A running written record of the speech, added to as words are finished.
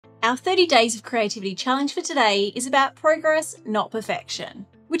Our 30 Days of Creativity challenge for today is about progress, not perfection.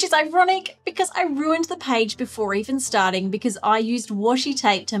 Which is ironic because I ruined the page before even starting because I used washi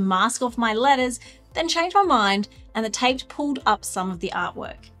tape to mask off my letters, then changed my mind and the tape pulled up some of the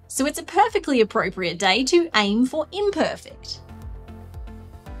artwork. So it's a perfectly appropriate day to aim for imperfect.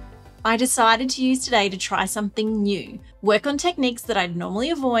 I decided to use today to try something new, work on techniques that I'd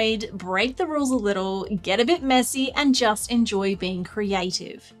normally avoid, break the rules a little, get a bit messy, and just enjoy being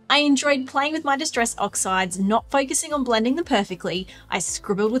creative. I enjoyed playing with my distress oxides, not focusing on blending them perfectly, I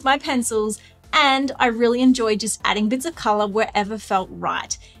scribbled with my pencils, and I really enjoyed just adding bits of colour wherever felt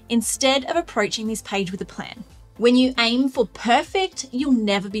right, instead of approaching this page with a plan. When you aim for perfect, you'll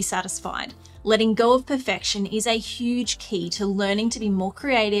never be satisfied. Letting go of perfection is a huge key to learning to be more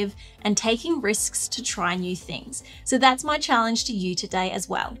creative and taking risks to try new things. So that's my challenge to you today as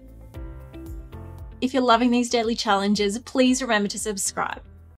well. If you're loving these daily challenges, please remember to subscribe.